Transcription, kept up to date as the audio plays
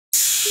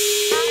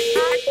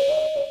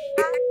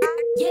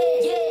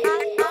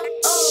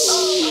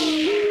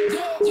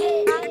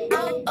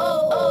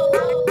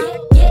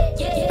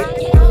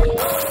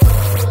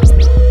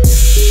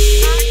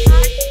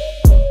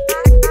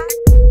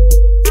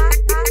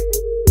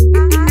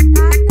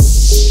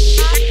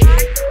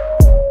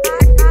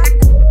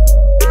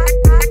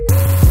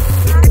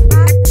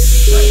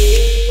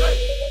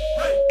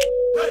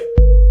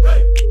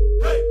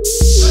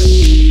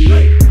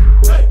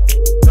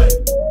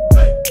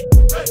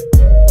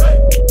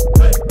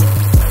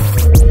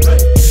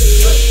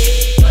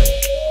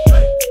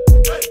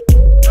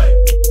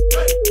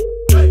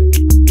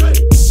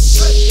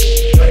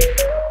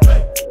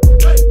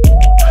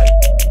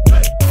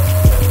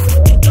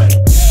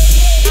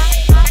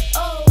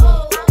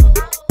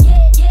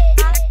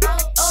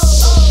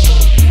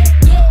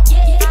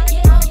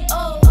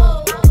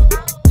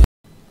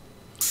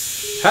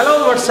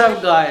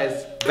WhatsApp guys,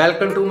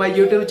 welcome to my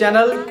YouTube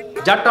channel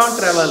Jatt on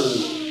travel.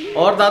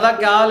 और दादा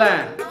क्या हाल है,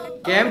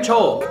 केम छो?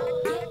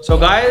 सो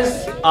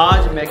गाइस,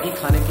 आज मैगी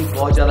खाने की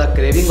बहुत ज़्यादा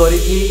क्रेविंग हो रही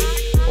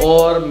थी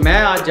और मैं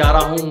आज जा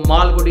रहा हूँ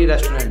मालगुडी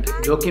रेस्टोरेंट,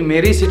 जो कि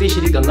मेरी सिटी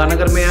श्री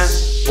गंगानगर में है।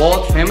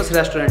 बहुत फेमस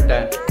रेस्टोरेंट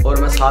है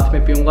और मैं साथ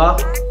में पीऊँगा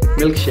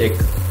मिल्क शेक।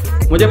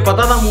 मुझे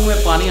पता था मुंह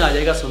में पानी आ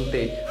जाएगा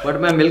सुनते,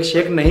 बट मैं मिल्क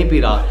शेक नहीं पी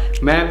रहा,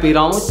 मैं पी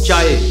रहा हूँ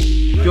चाय,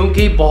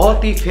 क्योंकि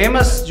बहुत ही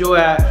फेमस जो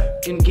है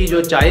इनकी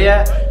जो चाय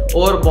है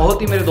और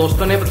बहुत ही मेरे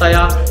दोस्तों ने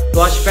बताया। तो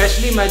आज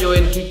स्पेशली मैं जो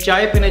इनकी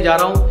चाय पीने जा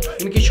रहा हूँ।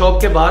 इनकी शॉप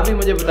के बाहर भी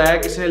मुझे बताया,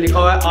 किसी ने लिखा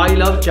हुआ है आई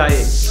लव चाय।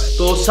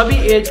 तो सभी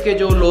एज के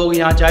जो लोग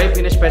यहाँ चाय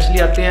पीने स्पेशली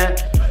आते हैं।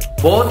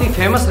 बहुत ही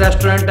फेमस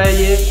रेस्टोरेंट है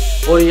ये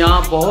और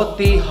यहाँ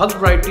बहुत ही हर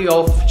वैरायटी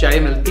ऑफ चाय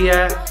मिलती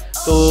है।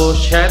 तो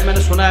शायद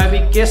मैंने सुना है अभी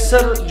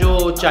केसर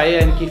जो चाय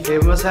है इनकी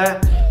फेमस है।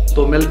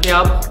 तो मिलते हैं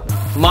आप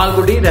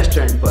मालगुडी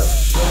रेस्टोरेंट पर।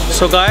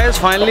 सो गाइस,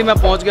 फाइनली मैं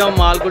पहुंच गया हूँ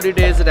मालगुडी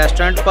डेज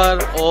रेस्टोरेंट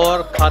पर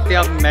और खाते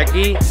अब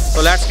मैगी।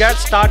 तो let's get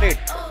started.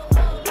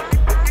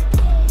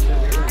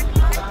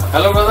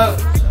 Hello brother,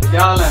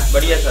 क्या हाल है?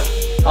 बढ़िया सर।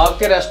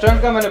 आपके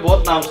रेस्टोरेंट का मैंने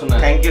बहुत नाम सुना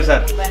है। Thank you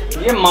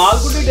sir. ये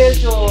मालगुडी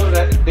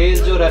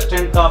डेज जो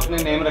रेस्टोरेंट का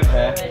आपने नेम रखा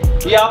है,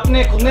 ये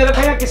आपने खुद ने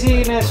रखा है या किसी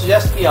ने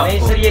सजेस्ट किया?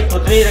 नहीं सर, ये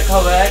खुद ने ही रखा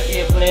हुआ है कि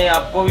अपने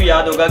आपको भी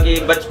याद होगा कि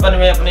बचपन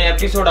में अपने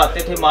एपिसोड आते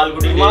थे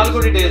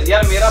मालगुडी डेज।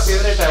 यार मेरा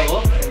फेवरेट है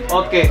वो।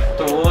 ओके,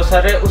 तो वो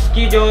सर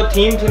उसकी जो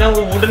थीम थी ना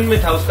वो वुडन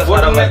में था, उसका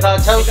वुडन में था।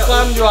 अच्छा,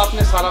 उसका जो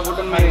आपने सारा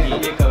वुडन में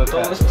ये करा,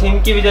 तो उस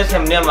थीम की वजह से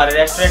हमने हमारे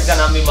रेस्टोरेंट का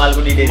नाम भी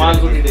मालगुडी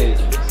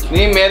डेज।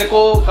 नहीं, मेरे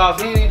को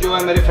काफ़ी जो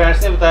है मेरे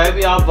फ्रेंड्स ने बताया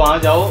भी आप वहाँ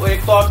जाओ।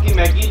 एक तो आपकी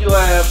मैगी जो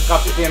है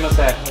काफ़ी फेमस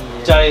है,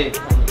 चाय।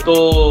 तो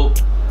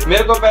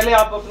मेरे को पहले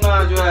आप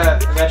अपना जो है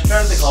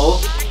रेस्टोरेंट दिखाओ।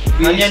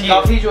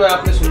 काफ़ी जो है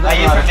आपने सुंदर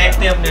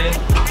देखते हैं, अपने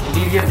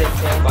इंटीरियर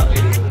देखते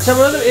हैं। अच्छा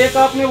ब्रदर, एक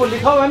आपने वो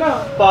लिखा हुआ है ना,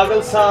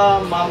 पागल सा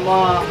मामा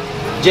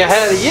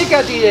जहर, ये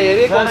क्या चीज़ है?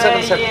 ये कौन सा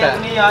कंसेप्ट है?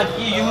 अपनी आज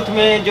की यूथ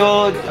में जो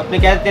अपने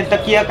कहते हैं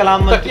तकिया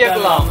कलाम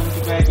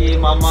कि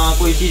मामा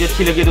कोई चीज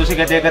अच्छी लगी तो उसे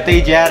कहते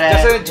ही जहर है।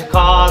 जैसे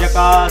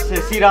झकास,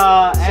 सिरा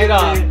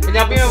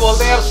पंजाबी में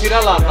बोलते हैं यार, सिरा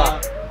लाता।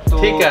 तो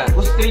ठीक है,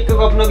 उस तरीके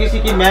को अपनों किसी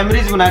की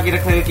मेमोरीज बना के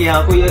रखा है कि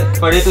हाँ कोई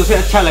पढ़े तो उसे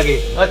अच्छा लगे।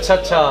 अच्छा,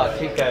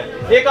 ठीक है।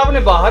 एक आपने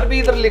बाहर भी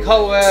इधर लिखा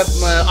हुआ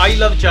है आई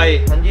लव चाय।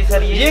 हाँ जी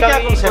सर, ये क्या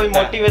कोई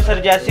मोटिव है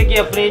सर? जैसे कि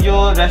अपनी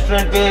जो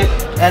रेस्टोरेंट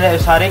पे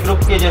सारे ग्रुप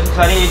के, जैसे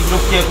सारे एज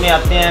ग्रुप के अपने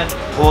आते हैं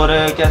और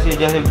कैसे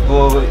जैसे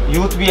वो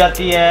यूथ भी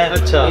आती है।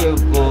 अच्छा,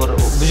 और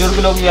बुजुर्ग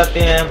लोग भी आते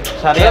हैं,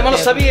 सारे मतलब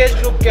सभी एज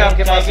ग्रुप के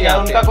आपके पास ही आते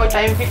हैं। उनका कोई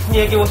टाइम फिक्स नहीं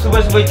है कि वो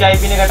सुबह चाय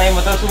पीने का टाइम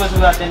होता है,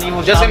 सुबह आते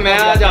नहीं। जैसे मैं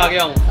आज आ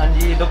गया हूँ। हाँ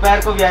जी,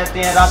 दोपहर को भी आते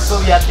हैं, रात को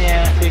भी आते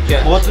हैं। ठीक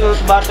है।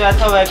 बहुत बार तो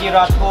ऐसा हुआ है कि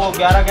रात को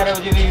 11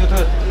 बजे भी यूथ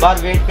बाहर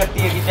वेट करती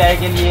है कि चाय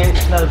के लिए।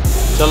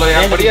 चलो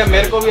यार बढ़िया,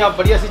 मेरे को भी आप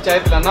बढ़िया सी चाय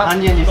पिलाना। हाँ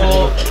जी।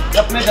 तो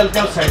अपने चलते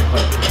हैं उस साइड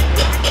पर।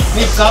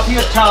 नहीं, काफी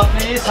अच्छा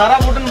आपने ये सारा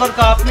वुडन वर्क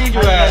आपने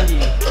जो है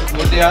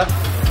बोलते यार।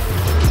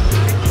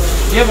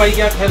 ये भाई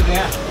क्या खेल रहे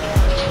हैं?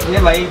 ये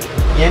भाई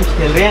गेम्स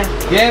खेल रहे हैं।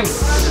 गेम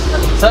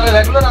सर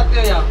रेगुलर आते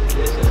हो यहाँ?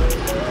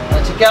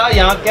 अच्छा, क्या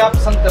यहाँ क्या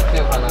पसंद करते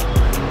हो खाना?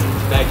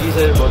 मैगी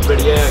सर, बहुत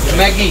बढ़िया है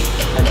मैगी।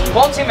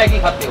 कौन सी मैगी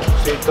खाते हो?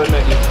 स्ट्रीट पर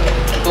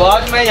मैगी। तो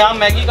आज मैं यहाँ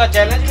मैगी का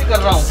चैलेंज भी कर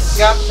रहा हूँ,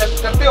 क्या आप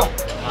एक्सेप्ट करते हो?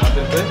 हाँ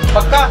बिल्कुल,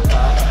 पक्का?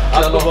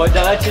 आपको बहुत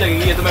ज़्यादा अच्छी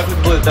लगेगी ये तो मैं खुद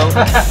बोलता हूँ।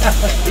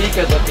 ठीक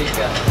है सर, ठीक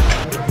है।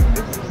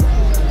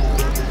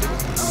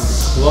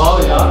 वाह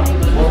यार,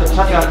 बहुत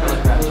अच्छा तैयार कर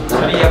रखा है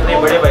सर। ये अपने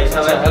बड़े भाई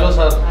साहब हैं। हेलो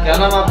सर, क्या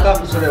नाम है आपका?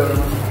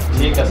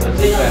 ठीक है सर,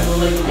 ठीक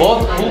है। बहुत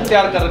खूब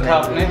तैयार कर रखा है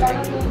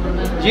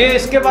आपने। ये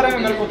इसके बारे में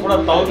मेरे को थोड़ा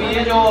बताओ कि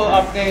ये जो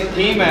आपने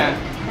थीम है,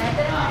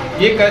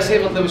 ये कैसे,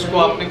 मतलब इसको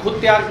आपने खुद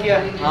तैयार किया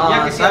है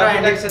या किसी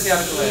आर्किटेक्ट से तैयार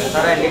करवाया है?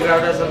 सारा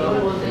हैंडीक्राफ्ट है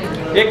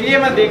सर। एक ये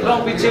मैं देख रहा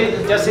हूँ पीछे,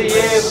 जैसे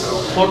ये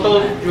फोटो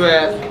जो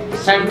है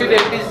 70s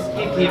 80s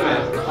की थीम है।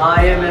 हाँ,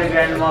 ये मेरे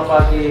ग्रैंड मापा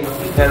की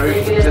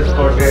फेवरेट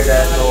पोर्ट्रेट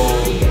है, तो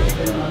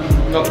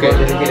ओके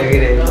लगी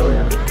रही।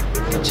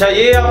 अच्छा,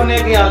 ये आपने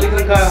यहाँ लिख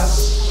रखा है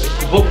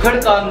बुखड़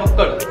का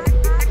नुक्कड़,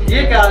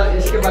 ये क्या,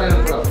 इसके बारे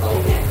में थोड़ा बताओ।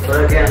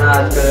 थोड़ा क्या ना,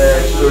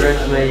 आजकल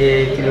स्टूडेंट्स में ये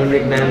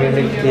यूनिक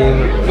यूनिक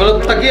थीम,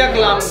 मतलब तकिया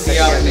कलाम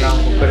किया आपने,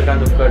 बुखड़ का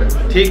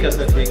नुक्कड़। ठीक है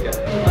सर, ठीक है।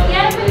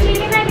 यार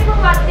चीनी मैगी को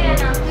खाते हैं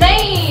ना?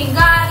 नहीं,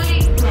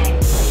 गार्लिक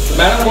मैगी।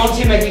 मैडम कौन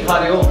सी मैगी खा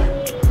रहे हो?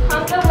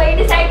 हम लोग वही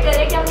डिसाइड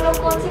करें कि हम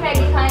लोग कौन सी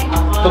मैगी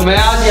खाएं। तो मैं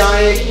आज यहाँ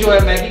एक जो है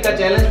मैगी का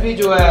चैलेंज भी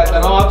जो है कर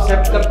रहा हूँ, आप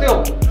एक्सेप्ट करते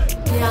हो?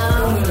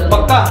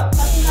 पक्का?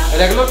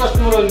 रेगुलर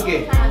कस्टमर हो इनके?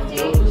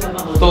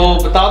 तो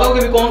बता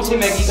दोगे भी कौन सी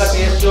मैगी का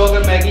टेस्ट, जो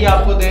अगर मैगी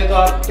आपको दे तो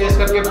आप टेस्ट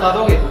करके बता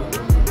दोगे?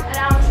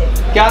 आराम से।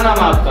 क्या नाम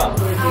है आपका?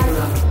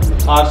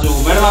 आरजू।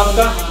 मैडम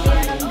आपका?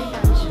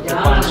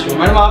 आरजू।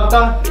 मैडम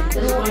आपका?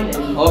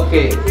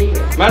 ओके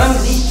मैडम,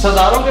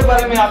 सरदारों के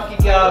बारे में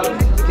आपकी क्या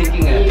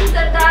थिंकिंग है?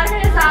 सरदार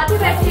है, साथ ही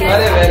बैठे हैं।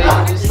 अरे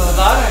वेरी,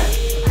 सरदार है।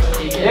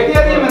 एक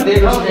यार ये मैं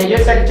देख रहा हूँ, ये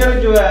टेक्सचर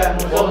जो है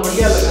बहुत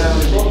बढ़िया लग रहा है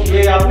मुझे।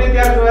 ये आपने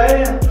तैयार करवाया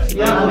है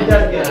या खुद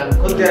तैयार किया?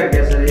 खुद तैयार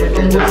किया सर, ये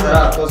टेक्सचर सारा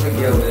हाथों से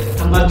किया हुआ है।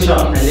 अच्छा,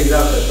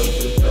 हैंडीक्राफ्ट है सब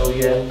कुछ, तो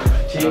ये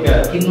ठीक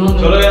है।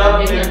 चलो यार,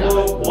 मेरे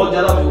को बहुत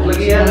बहुत ज़्यादा भूख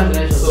लगी है,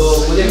 तो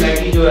मुझे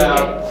मैगी जो है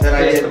आप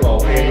टेस्ट करवाओ।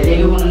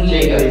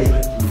 ठीक है।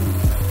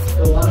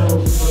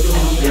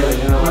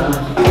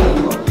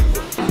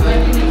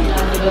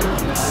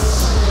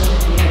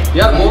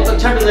 यार बहुत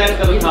अच्छा डिज़ाइन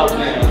कर रखा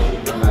आपने।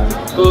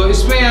 तो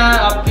इसमें है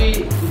आपकी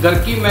घर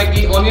की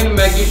Maggi, onion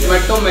Maggi,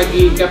 tomato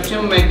Maggi,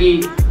 capsicum Maggi,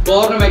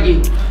 corn Maggi.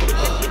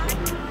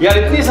 यार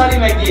इतनी सारी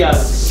मैगी यार,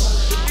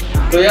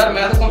 तो यार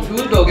मैं तो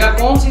कंफ्यूज हो गया,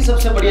 कौन सी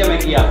सबसे बढ़िया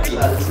मैगी है आपकी?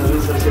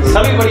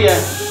 सभी बढ़िया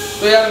है।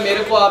 तो यार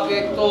मेरे को आप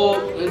एक तो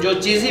जो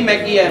चीज़ी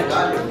मैगी है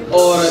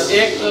और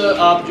एक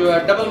आप जो है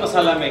डबल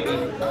मसाला मैगी,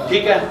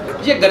 ठीक है।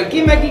 ये घर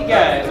की मैगी क्या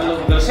है, मतलब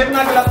घर से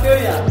बना के लाते हो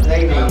या?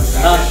 नहीं,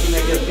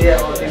 मैगी होती है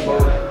और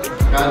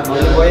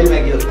ऑयल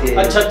मैगी होती है।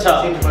 अच्छा,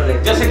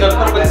 जैसे घर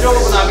पर बच्चों को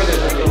बना के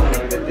देते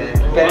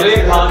हैं और ये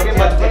खा के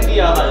बचपन की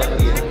याद आ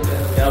जाती है।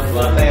 क्या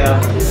बात है यार।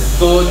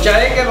 तो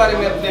चाय के बारे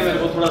में अपने मेरे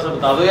को थोड़ा सा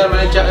बता दो यार।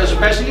 मैंने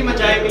स्पेशली मैं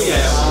चाय के लिए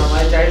आया हूँ।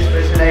 हमारी चाय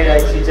स्पेशल है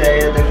इलायची चाय,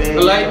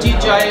 इलायची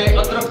चाय,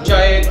 अदरक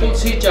चाय,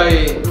 तुलसी चाय।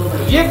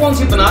 ये कौन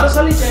सी बनारस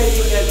वाली चाय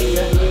क्या चीज़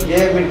है? ये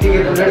मिट्टी के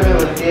कुल्हड़ में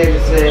बनती है,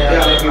 जिससे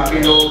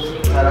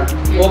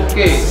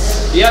ओके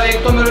यार,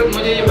 एक तो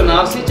मुझे ये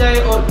बनारसी चाय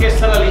और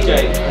केसर वाली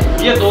चाय,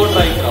 ये दो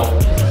ट्राई कराओ।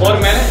 और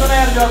मैंने सुना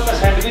यार जो आपका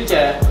सैंडविच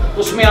है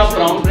उसमें आप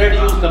ब्राउन ब्रेड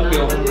यूज करते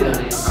हो,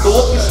 तो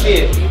वो किस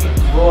लिए?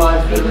 वो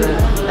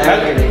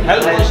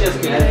हेल्थ कॉन्शियस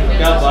के लिए।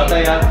 क्या बात है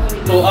यार।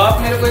 तो आप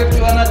मेरे को एक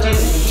जो है ना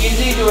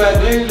चीज़ी जो है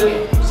ग्रिल्ड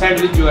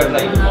सैंडविच जो है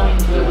ट्राई करो,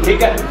 ठीक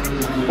है।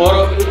 और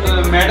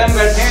मैडम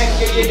बैठे हैं,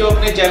 इनके लिए जो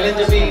अपने चैलेंज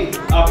अभी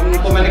आप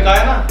उनको मैंने कहा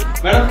है ना,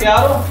 मैडम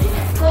तैयार हो?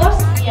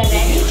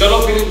 चलो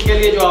फिर इनके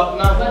लिए जो आप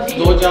ना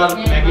 2-4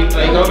 मैगी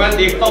ट्राई करो। मैं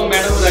देखता हूँ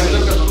मैडम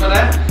रेगुलर कस्टमर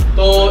है,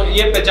 तो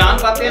ये पहचान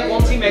पाते हैं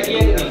कौन सी मैगी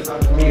है कि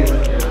नहीं?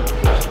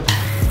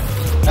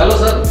 Hello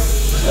sir.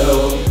 Hello,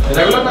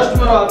 regular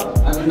customer हो आप?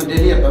 मैं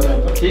डेली आता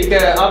हूँ। ठीक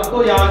है।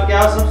 आपको यहाँ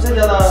क्या सबसे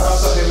ज्यादा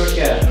आपका फेवरेट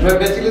क्या है? मैं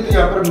बेसिकली तो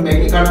यहाँ पर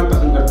मैगी खाना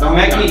पसंद करता हूँ।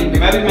 मैगी,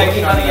 मैं भी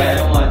मैगी खाने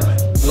आया हूँ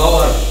आज।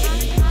 लोअर।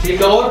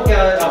 ठीक है। और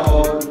क्या है?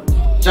 और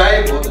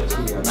चाय बहुत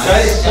अच्छी है।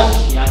 चाय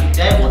यहाँ की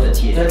चाय बहुत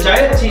अच्छी है।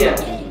 चाय अच्छी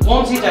है।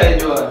 कौन सी चाय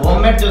जो है?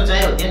 होममेड जो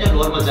चाय होती है, जो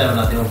नॉर्मल चाय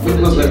बनाते हो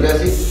बिल्कुल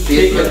जैसी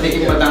तेज पत्ते की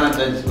बताना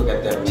चाय जिसको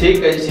कहते हैं।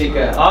 ठीक है जी, ठीक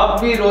है। आप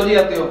भी रोज ही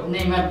आते हो?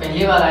 नहीं, मैं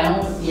पहली बार आया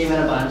हूँ। ये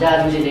मेरा भांजा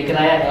आज मुझे लेकर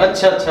आया है।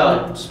 अच्छा,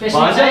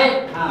 भांजा?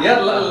 हाँ।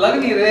 यार लग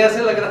नहीं रहे, ऐसे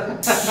लग रहा है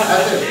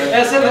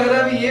ऐसे लग रहा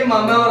है भी ये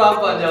मामा और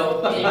आप आ जाओ।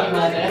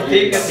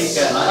 ठीक है।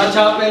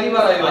 अच्छा, आप पहली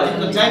बार आए हो?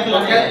 चाय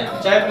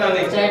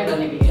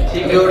पिलाने के लिए।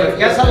 ठीक है।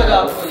 कैसा लगा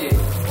आपको ये?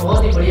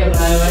 बहुत ही बढ़िया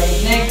बनाया हुआ है।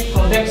 इतने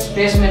कॉम्पैक्ट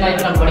स्पेस में ना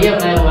इतना बढ़िया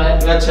बनाया हुआ है।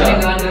 अच्छा।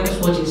 गंगानगर में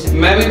सोच नहीं सकते।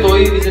 मैं भी 2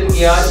 ही विजिट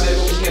किया आज, मेरे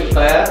को किसी ने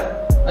बताया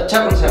अच्छा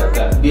कॉन्सेप्ट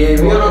है।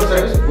 बिहेवियर और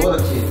सर्विस बहुत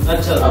अच्छी है।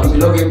 अच्छा, आप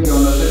मिलोगे इनके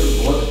ओनर से,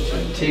 बहुत अच्छा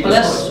है। ठीक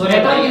प्लस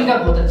रेटिंग इनका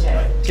बहुत अच्छा है।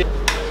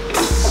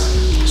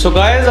 सो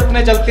गाइस,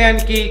 अपने चलते हैं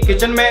इनकी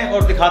किचन में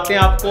और दिखाते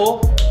हैं आपको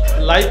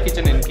लाइव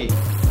किचन इनकी।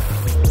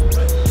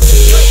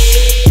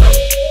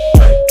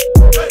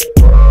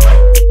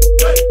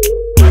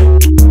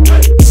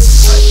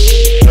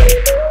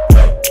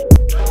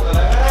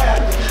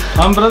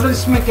 हम ब्रदर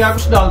इसमें क्या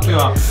कुछ डालते हो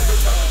आप?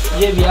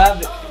 ये भी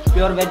आप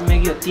प्योर वेज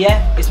मैगी होती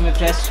है, इसमें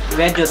फ्रेश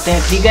वेज होते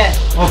हैं, ठीक है।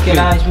 ओके।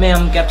 ना इसमें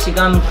हम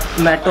कैप्सिकम,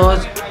 टमाटोज,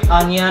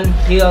 अनियन,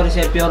 ठीक है, और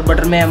इसे प्योर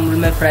बटर में हम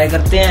में फ्राई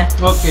करते हैं।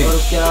 ओके। और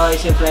उसके अलावा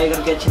इसे फ्राई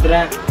करके अच्छी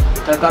तरह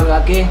तड़का लगा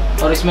के,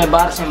 और इसमें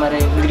बाहर से हमारे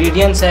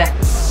इंग्रेडिएंट्स है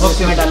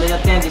उसमें डाले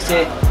जाते हैं,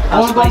 जिससे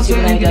कौन से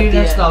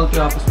इंग्रेडिएंट्स डालते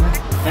हो आप इसमें?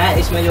 है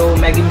इसमें जो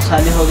मैगी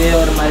मसाले हो गए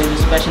और हमारे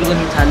स्पेशल कुछ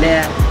मसाले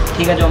हैं,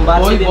 ठीक है, जो हम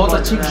बाहर से भी बहुत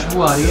अच्छी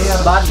खुशबू आ रही है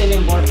यार। बाहर से भी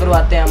इम्पोर्ट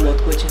करवाते हैं हम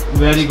बहुत कुछ।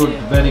 Very good,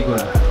 very good.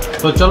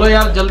 तो चलो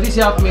यार जल्दी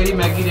से आप मेरी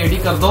मैगी रेडी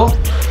कर दो,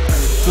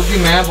 क्योंकि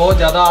मैं बहुत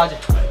ज़्यादा आज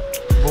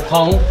भूखा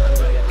हूँ।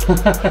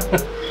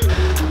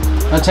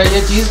 अच्छा,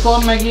 ये चीज़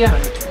कौन मैगी है?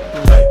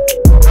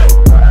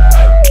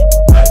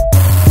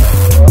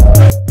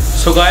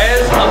 सो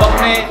गाइस, अब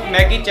अपने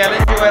मैगी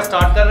चैलेंज जो है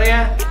स्टार्ट कर रहे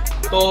हैं।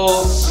 तो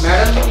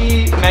मैडम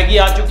की मैगी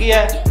आ चुकी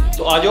है,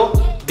 तो आ जाओ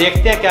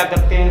देखते हैं क्या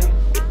करते हैं।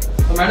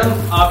 तो मैडम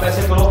आप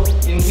ऐसे करो,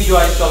 इनकी जो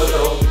आइस कवर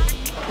करो,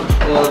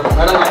 और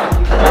मैडम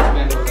आपकी आइस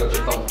मैं कवर कर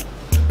देता हूँ।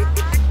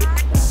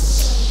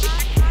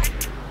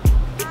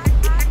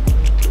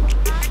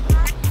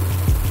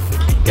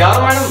 क्या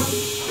हो मैडम?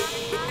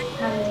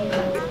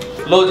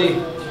 लो जी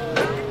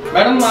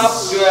मैडम, आप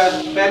जो है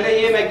पहले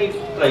ये मैगी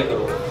ट्राई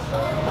करो।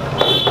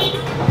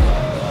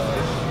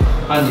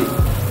 हाँ जी।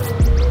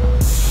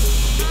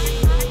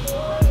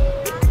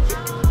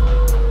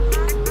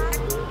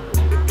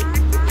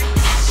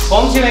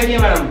 कौन सी मैगी है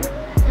मैडम?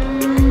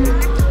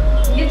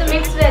 ये तो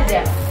मिक्स वेज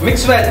है।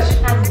 Mix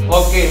veg? हाँ जी।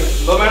 ओके,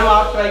 तो मैडम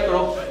आप ट्राई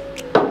करो।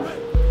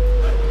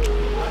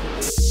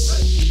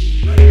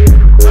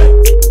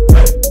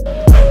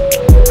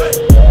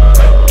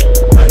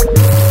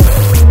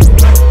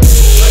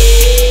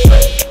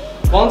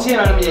 कौन सी है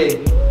मैडम ये?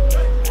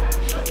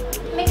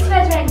 मिक्स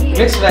वेज मैगी है।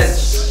 Mix veg,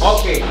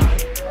 okay.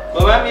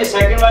 तो मैम ये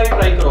सेकंड वाली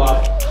ट्राई करो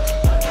आप।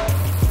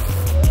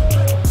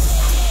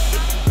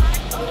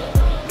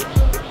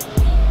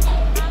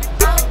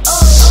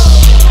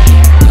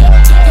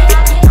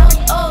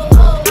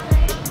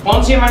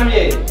 कौन सी है मैडम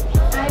ये?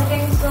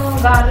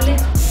 गार्लिक।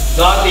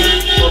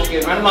 गार्लिक, ओके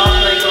मैडम आप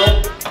ट्राई करो।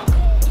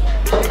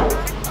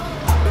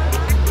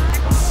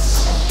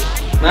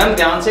 मैम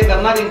ध्यान से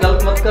करना कि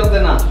गलत मत कर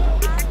देना।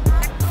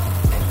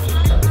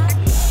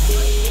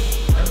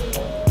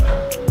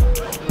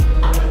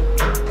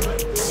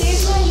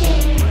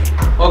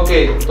 ओके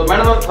तो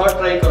मैडम अब थर्ड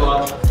ट्राई करो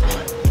आप।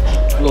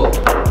 लो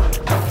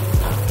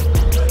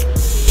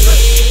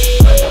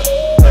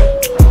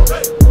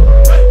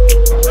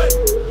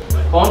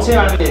कौन से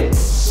मैडम ये?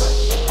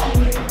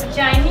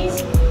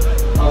 चाइनीज।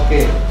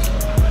 ओके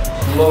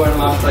लो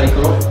मैडम आप ट्राई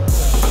करो।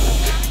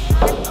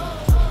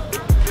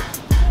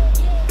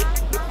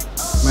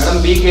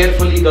 मैडम बी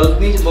केयरफुली, गलत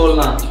नहीं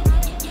बोलना।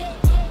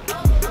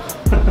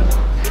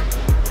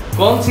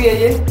 कौन सी है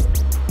ये?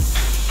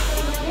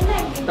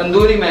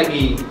 तंदूरी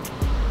मैगी।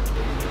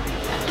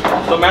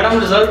 तो मैडम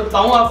रिजल्ट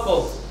बताऊं आपको?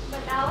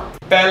 बताओ।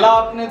 पहला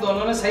आपने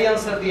दोनों ने सही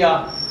आंसर दिया,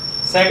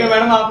 सेकंड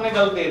मैडम आपने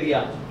गलत दे दिया,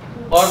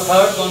 और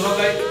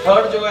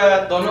थर्ड जो है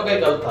दोनों का ही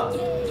गलत था।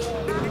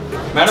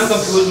 मैडम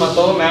कंफ्यूज मत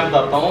हो, मैं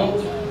बताता हूँ।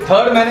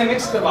 थर्ड मैंने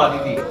मिक्स करवा दी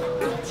थी।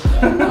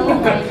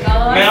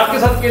 मैं आपके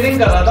साथ किडिंग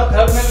कर रहा था।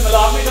 थर्ड में मतलब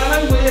आपने कहा ना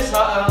कि मुझे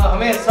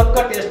हमें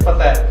सबका टेस्ट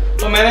पता है,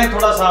 तो मैंने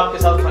थोड़ा सा आपके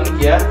साथ फन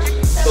किया।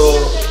 तो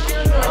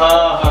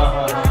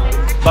हाँ,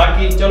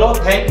 बाकी चलो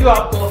थैंक यू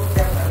आपको।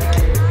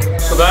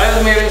 तो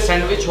गाइस मेरे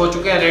सैंडविच हो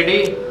चुके हैं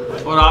रेडी,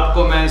 और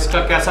आपको मैं इसका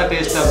कैसा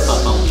टेस्ट है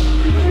बताता हूँ।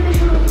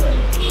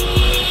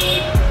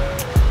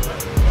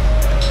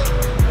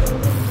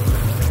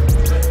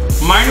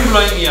 माइंड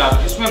ब्लोइंग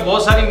यार, इसमें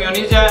बहुत सारी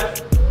मेयोनीज है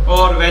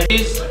और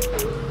वेजीज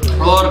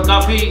और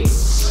काफ़ी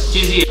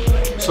चीज़ें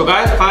है। सो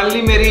गाइस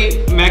फाइनली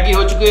मेरी मैगी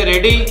हो चुकी है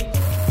रेडी,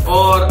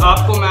 और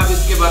आपको मैं अब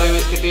इसके बारे में,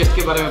 इसके टेस्ट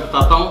के बारे में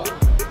बताता हूँ।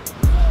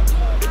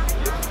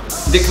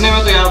 दिखने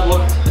में तो यार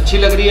बहुत अच्छी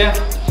लग रही है।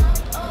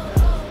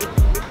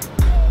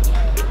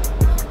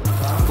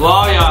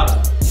 वाह यार,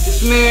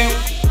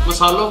 इसमें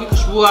मसालों की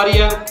खुशबू आ रही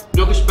है,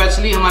 जो कि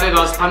स्पेशली हमारे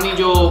राजस्थानी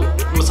जो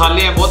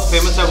मसाले हैं बहुत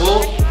फेमस है वो,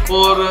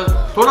 और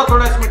थोड़ा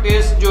थोड़ा इसमें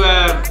टेस्ट जो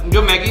है,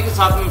 जो मैगी के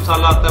साथ में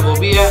मसाला आता है वो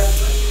भी है,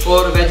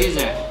 और वेजीज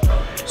है।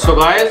 सो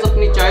गाइस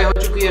अपनी चाय हो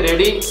चुकी है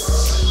रेडी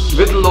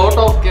विद लॉट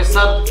ऑफ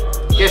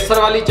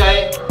केसर वाली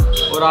चाय,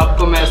 और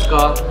आपको मैं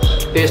इसका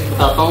टेस्ट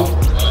बताता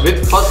हूँ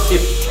विद फर्स्ट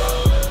सिप।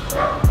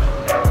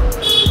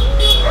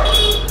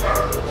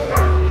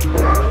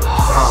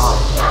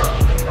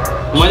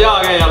 मजा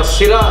आ गया यार,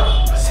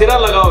 सिरा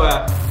लगा हुआ है।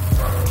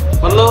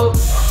 मतलब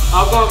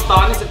आपको मैं बता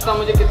नहीं सकता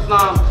मुझे कितना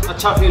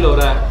अच्छा फील हो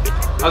रहा है।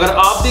 अगर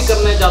आप भी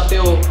करना चाहते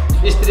हो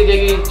इस तरीके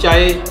की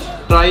चाय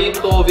ट्राई,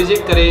 तो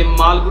विजिट करें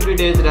मालगुडी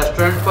डेज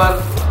रेस्टोरेंट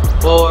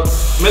पर, और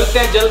मिलते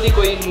हैं जल्दी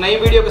कोई नई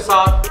वीडियो के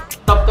साथ।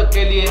 तब तक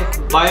के लिए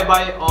बाय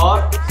बाय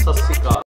और सत श्री अकाल।